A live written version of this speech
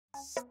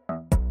Hey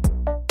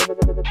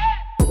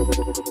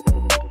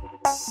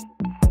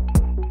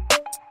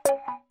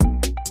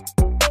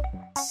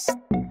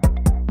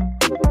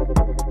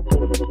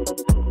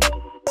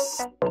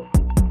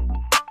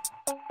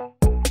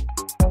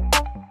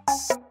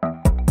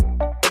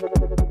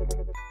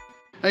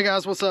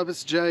guys, what's up?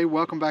 It's Jay.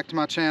 Welcome back to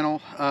my channel.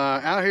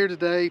 Out here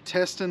today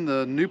testing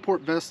the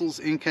Newport Vessels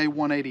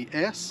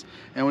NK-180-S,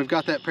 and we've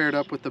got that paired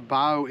up with the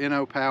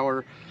Bioenno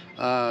Power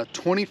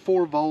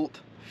 24 volt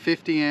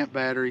 50 amp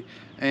battery.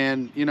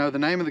 And you know, the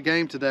name of the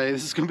game today,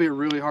 this is going to be a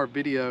really hard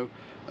video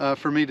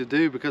for me to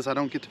do because I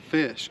don't get to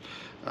fish,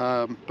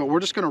 but we're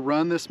just going to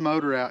run this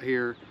motor out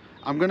here.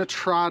 I'm going to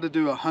try to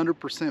do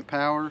 100%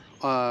 power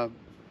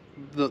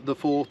the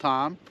full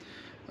time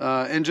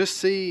and just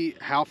see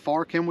how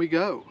far can we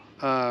go.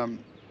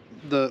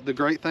 The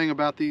great thing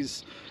about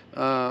these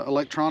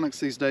electronics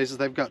these days is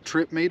they've got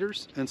trip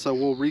meters, and so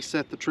we'll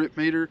reset the trip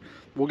meter.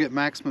 We'll get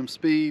maximum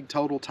speed,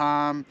 total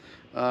time,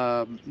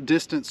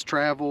 distance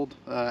traveled,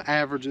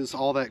 averages,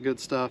 all that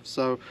good stuff.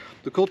 So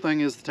the cool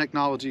thing is the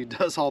technology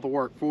does all the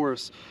work for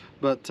us.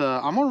 But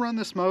I'm gonna run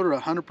this motor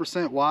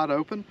 100% wide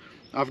open.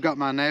 I've got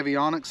my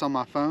Navionics on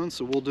my phone,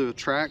 so we'll do a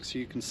track so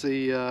you can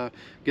see,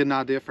 get an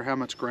idea for how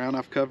much ground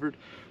I've covered.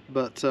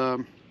 But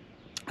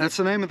that's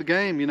the name of the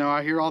game. You know,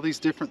 I hear all these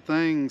different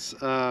things.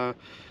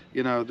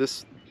 You know,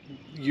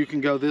 you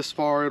can go this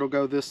far, it'll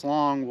go this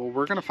long. Well,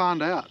 we're gonna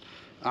find out.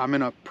 I'm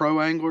in a Pro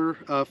Angler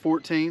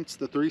 14s,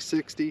 the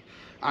 360.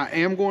 I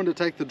am going to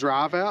take the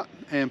drive out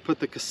and put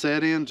the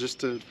cassette in just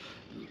to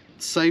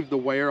save the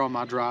wear on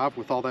my drive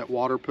with all that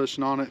water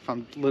pushing on it if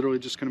I'm literally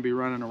just gonna be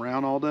running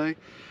around all day.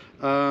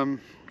 And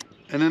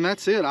then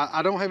that's it.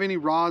 I don't have any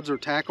rods or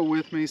tackle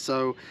with me,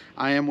 so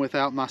I am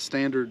without my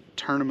standard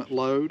tournament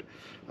load.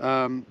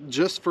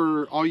 Just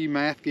for all you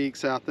math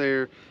geeks out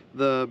there,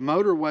 the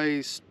motor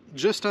weighs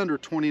just under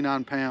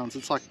 29 pounds.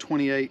 It's like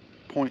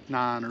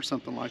 28.9 or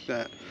something like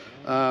that.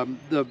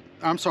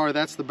 I'm sorry,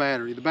 that's the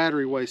battery. The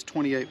battery weighs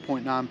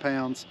 28.9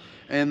 pounds,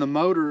 and the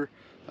motor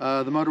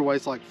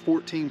weighs like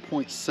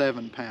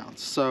 14.7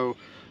 pounds. So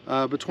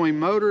between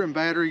motor and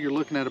battery, you're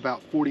looking at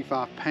about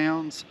 45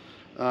 pounds.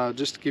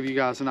 Just to give you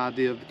guys an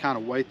idea of the kind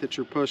of weight that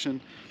you're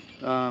pushing.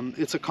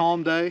 It's a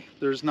calm day.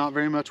 There's not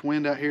very much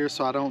wind out here,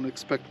 so I don't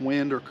expect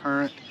wind or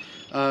current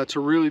to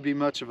really be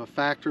much of a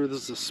factor.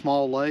 This is a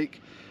small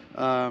lake.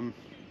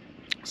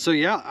 So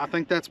yeah, I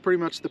think that's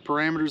pretty much the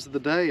parameters of the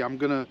day. I'm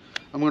gonna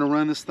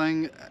run this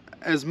thing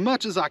as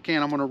much as I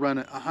can. I'm gonna run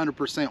it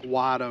 100%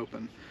 wide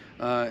open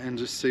and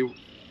just see.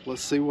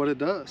 Let's see what it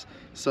does.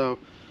 So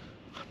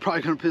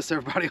probably gonna piss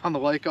everybody on the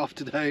lake off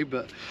today,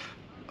 but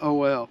oh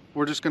well.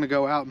 We're just gonna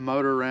go out and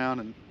motor around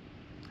and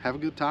have a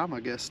good time, I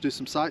guess. Do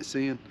some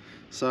sightseeing.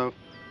 So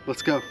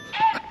let's go.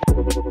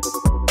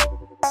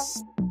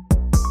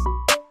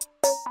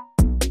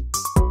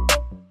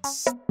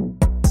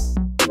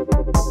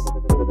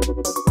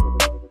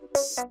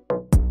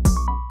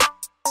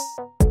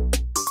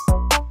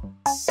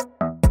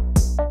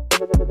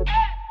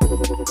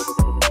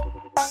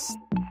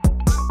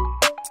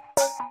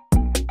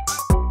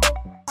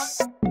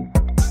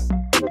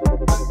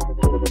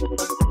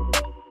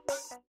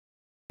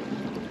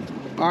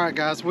 All right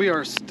guys, we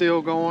are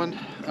still going.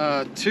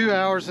 2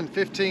 hours and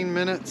 15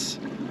 minutes,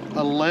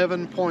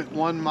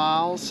 11.1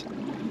 miles.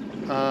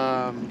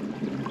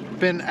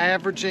 Been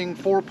averaging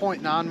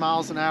 4.9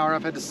 miles an hour.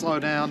 I've had to slow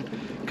down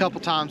a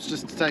couple times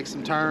just to take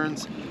some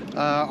turns.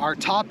 Our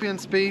top end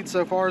speed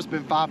so far has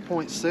been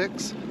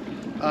 5.6.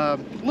 A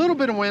little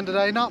bit of wind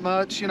today, not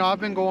much. You know, I've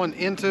been going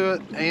into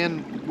it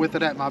and with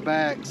it at my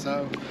back,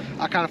 so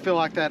I kind of feel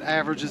like that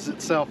averages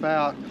itself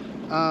out.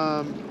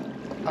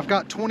 I've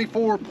got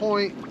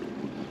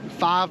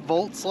 24.5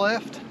 volts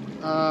left.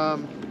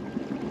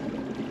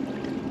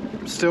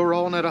 Still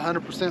rolling at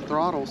 100%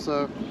 throttle,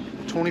 so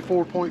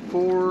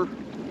 24.4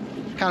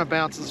 kind of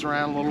bounces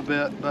around a little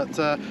bit, but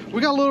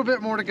we got a little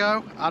bit more to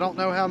go. I don't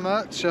know how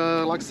much.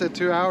 Like I said,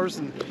 2 hours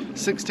and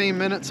 16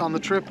 minutes on the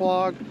trip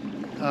log,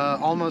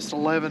 almost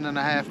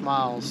 11.5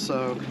 miles,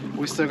 so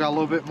we still got a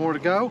little bit more to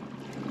go.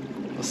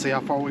 Let's see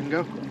how far we can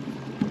go.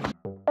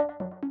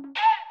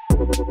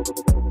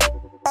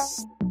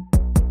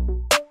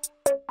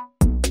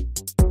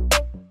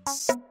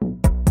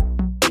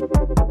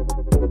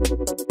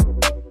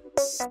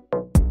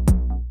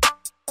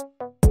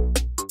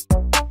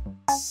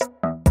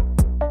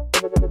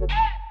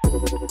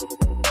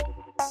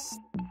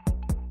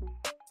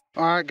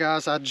 All right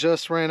guys, I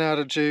just ran out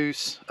of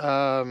juice.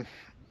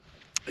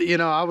 You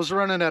know, I was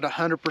running at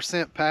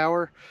 100%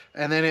 power,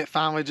 and then it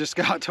finally just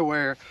got to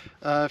where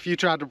if you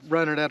tried to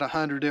run it at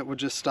 100, it would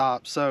just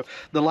stop. So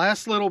the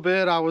last little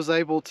bit, I was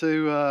able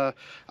to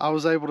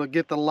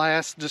get the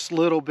last just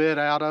little bit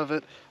out of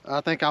it.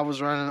 I think I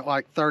was running at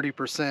like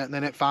 30%, and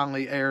then it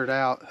finally aired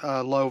out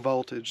low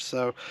voltage.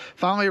 So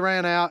finally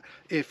ran out.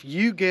 If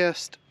you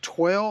guessed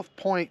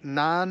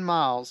 12.9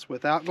 miles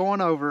without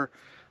going over,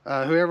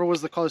 whoever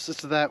was the closest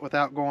to that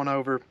without going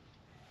over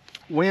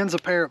wins a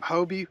pair of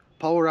Hobie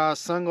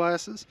polarized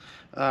sunglasses,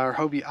 or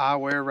Hobie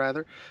eyewear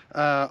rather.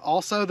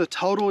 Also, the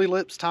total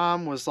ellipse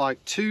time was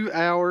like 2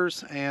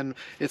 hours, and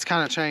it's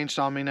kind of changed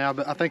on me now,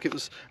 but I think it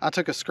was, I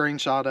took a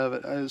screenshot of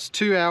it. It was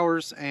 2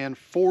 hours and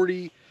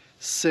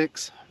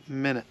 46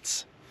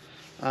 minutes.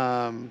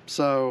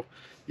 So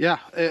yeah,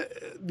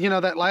 you know,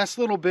 that last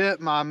little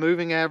bit, my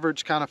moving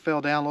average kind of fell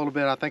down a little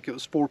bit. I think it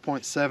was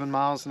 4.7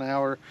 miles an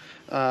hour.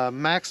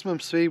 Maximum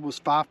speed was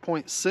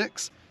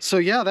 5.6. So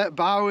yeah, that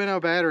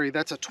Bioenno battery,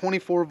 that's a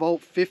 24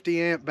 volt,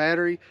 50 amp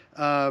battery.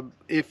 I'm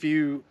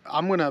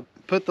gonna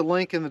put the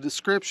link in the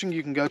description.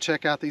 You can go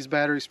check out these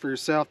batteries for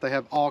yourself. They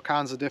have all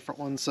kinds of different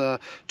ones,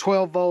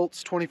 12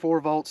 volts,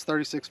 24 volts,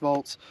 36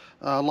 volts,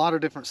 a lot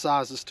of different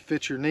sizes to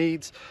fit your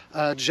needs.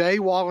 Jay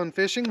Wallin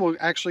Fishing will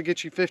actually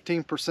get you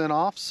 15%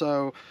 off,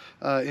 so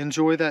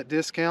enjoy that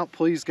discount.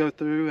 Please go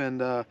through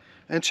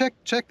and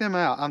check them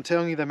out. I'm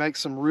telling you, they make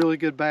some really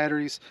good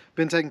batteries.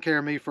 Been taking care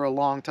of me for a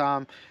long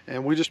time,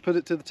 and we just put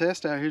it to the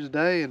test out here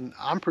today, and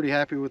I'm pretty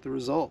happy with the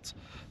results.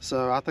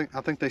 So I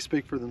think they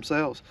speak for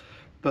themselves.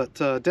 But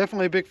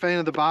definitely a big fan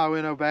of the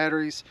Bioenno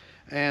batteries.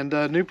 And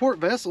Newport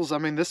Vessels, I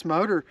mean, this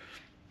motor,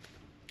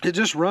 it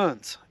just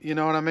runs, you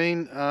know what I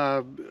mean?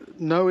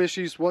 No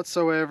issues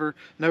whatsoever,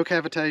 no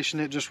cavitation.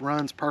 It just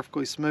runs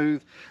perfectly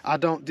smooth. I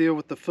don't deal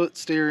with the foot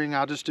steering,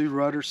 I just do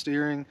rudder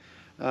steering.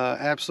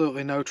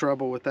 Absolutely no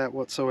trouble with that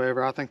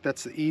whatsoever. I think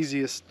that's the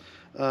easiest,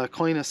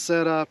 cleanest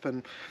setup.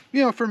 And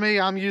you know, for me,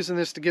 I'm using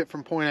this to get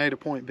from point A to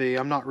point B.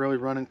 I'm not really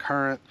running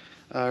current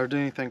or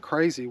doing anything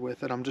crazy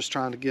with it. I'm just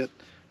trying to get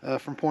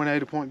from point A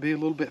to point B a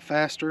little bit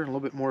faster and a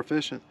little bit more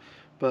efficient.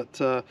 But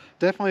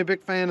definitely a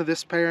big fan of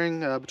this pairing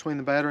between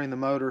the battery and the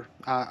motor.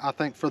 I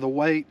think for the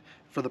weight,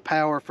 for the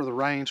power, for the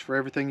range, for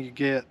everything you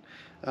get,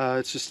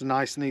 it's just a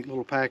nice, neat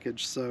little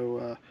package.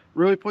 So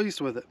really pleased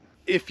with it.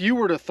 If you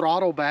were to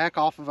throttle back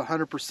off of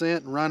 100%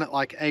 and run it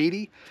like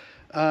 80,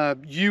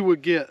 you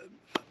would get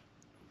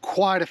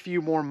quite a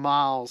few more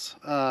miles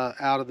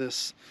out of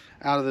this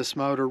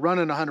motor.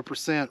 Running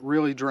 100%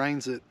 really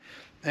drains it.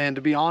 And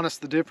to be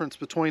honest, the difference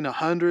between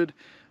 100%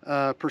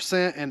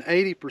 and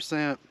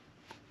 80%,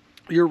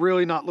 you're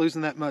really not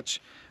losing that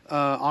much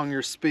on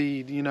your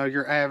speed. You know,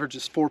 your average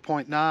is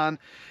 4.9.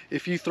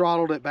 If you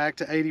throttled it back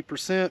to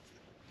 80%,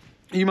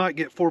 you might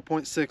get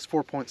 4.6,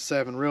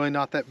 4.7. Really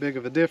not that big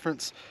of a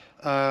difference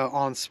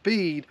on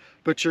speed,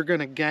 but you're going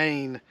to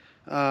gain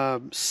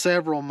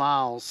several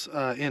miles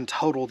in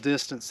total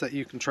distance that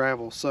you can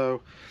travel.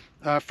 So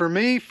for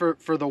me,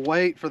 for the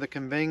weight, for the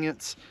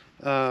convenience,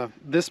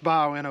 this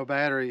Bioenno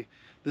battery,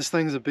 this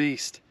thing's a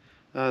beast.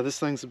 This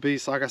thing's a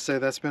beast. Like I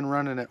said, that's been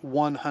running at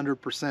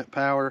 100%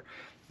 power,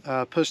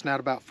 pushing out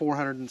about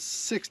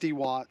 460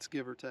 watts,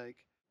 give or take.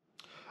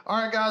 All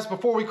right, guys,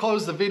 before we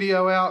close the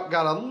video out,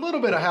 got a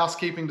little bit of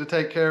housekeeping to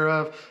take care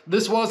of.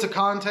 This was a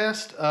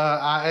contest.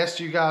 I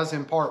asked you guys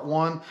in part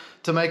 1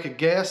 to make a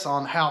guess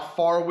on how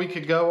far we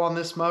could go on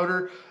this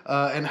motor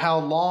and how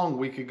long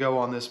we could go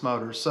on this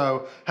motor.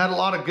 So had a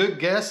lot of good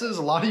guesses.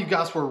 A lot of you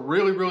guys were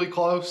really, really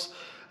close.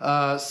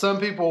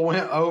 Some people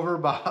went over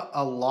by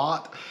a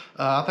lot.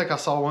 I think I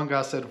saw one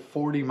guy said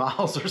 40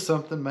 miles or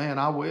something. Man,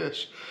 I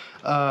wish.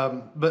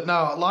 But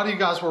no, a lot of you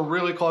guys were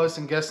really close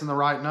in guessing the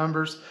right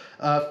numbers.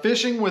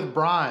 Fishing with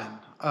Brian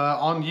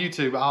on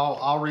YouTube.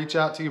 I'll reach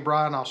out to you,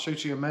 Brian. I'll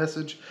shoot you a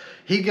message.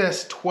 He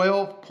guessed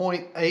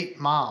 12.8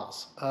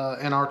 miles,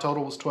 and our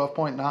total was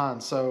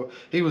 12.9. So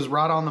he was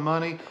right on the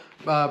money.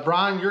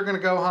 Brian, you're going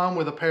to go home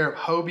with a pair of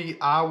Hobie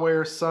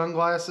eyewear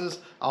sunglasses.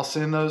 I'll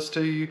send those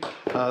to you.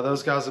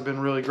 Those guys have been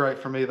really great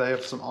for me. They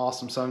have some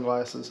awesome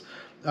sunglasses.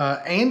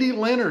 Andy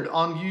Leonard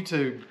on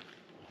YouTube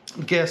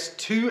guessed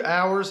 2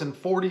 hours and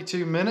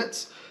 42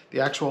 minutes.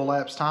 The actual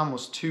elapsed time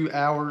was 2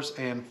 hours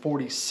and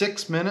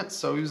 46 minutes,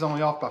 so he was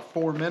only off by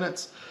 4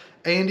 minutes.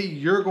 Andy,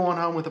 you're going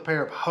home with a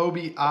pair of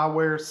Hobie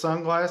eyewear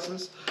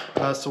sunglasses,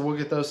 so we'll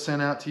get those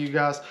sent out to you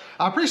guys.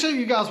 I appreciate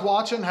you guys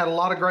watching. Had a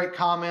lot of great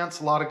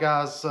comments, a lot of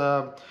guys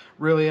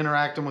really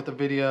interacting with the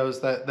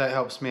videos. That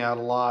helps me out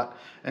a lot,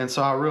 and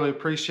so I really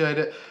appreciate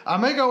it. I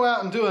may go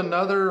out and do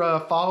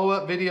another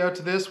follow-up video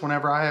to this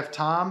whenever I have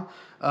time.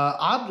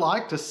 I'd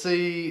like to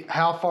see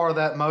how far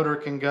that motor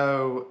can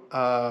go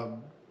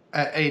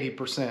at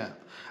 80%.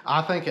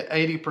 I think at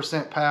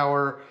 80%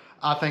 power,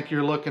 I think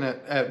you're looking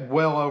at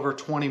well over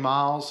 20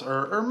 miles,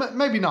 or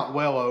maybe not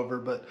well over,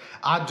 but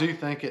I do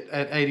think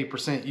at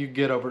 80% you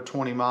get over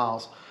 20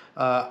 miles.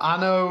 I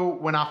know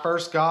when I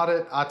first got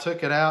it, I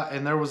took it out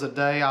and there was a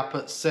day I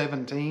put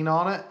 17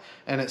 on it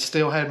and it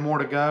still had more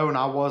to go and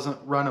I wasn't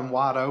running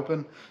wide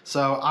open.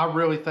 So I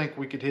really think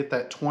we could hit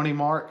that 20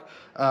 mark.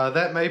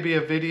 That may be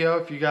a video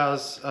if you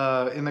guys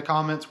in the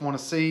comments want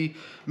to see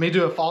me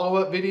do a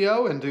follow-up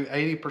video and do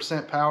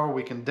 80% power,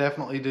 we can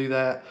definitely do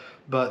that.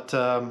 But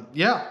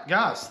yeah,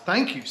 guys,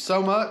 thank you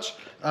so much.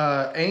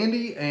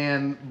 Andy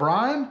and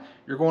Brian,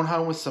 you're going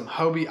home with some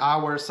Hobie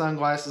eyewear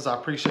sunglasses. I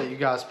appreciate you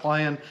guys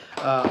playing.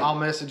 I'll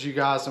message you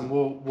guys and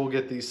we'll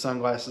get these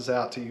sunglasses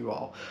out to you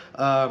all.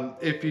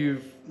 If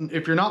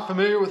you're not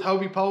familiar with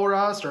Hobie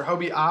Polarized or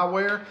Hobie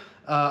eyewear,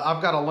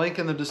 I've got a link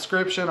in the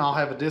description. I'll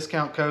have a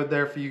discount code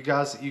there for you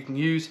guys that you can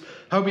use.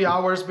 Hobie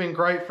eyewear's been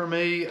great for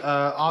me.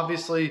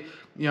 Obviously,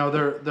 you know,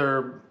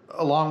 they're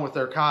along with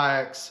their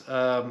kayaks.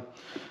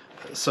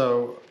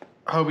 So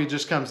Hobie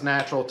just comes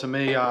natural to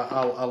me.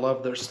 I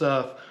love their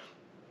stuff.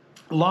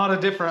 A lot of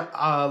different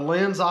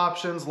lens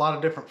options, a lot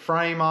of different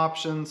frame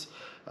options.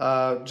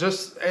 And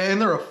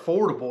they're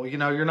affordable. You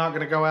know, you're not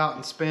going to go out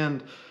and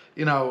spend,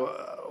 you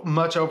know,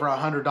 much over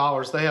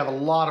 $100. They have a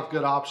lot of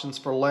good options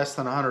for less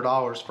than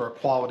 $100 for a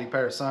quality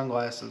pair of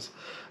sunglasses.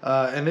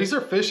 And these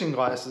are fishing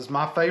glasses.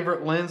 My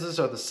favorite lenses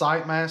are the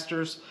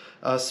Sightmasters,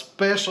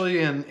 especially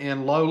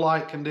in low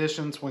light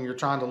conditions when you're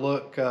trying to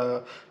look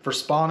for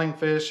spawning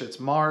fish. It's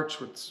March,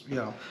 it's, you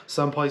know,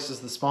 some places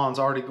the spawn's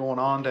already going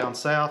on down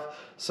south.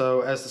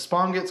 So as the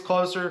spawn gets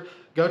closer,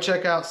 go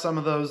check out some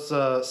of those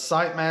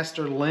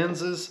Sightmaster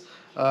lenses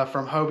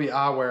from Hobie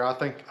eyewear. I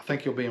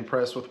think you'll be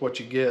impressed with what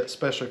you get,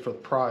 especially for the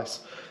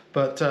price.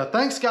 But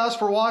thanks guys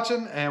for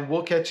watching, and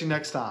we'll catch you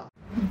next time.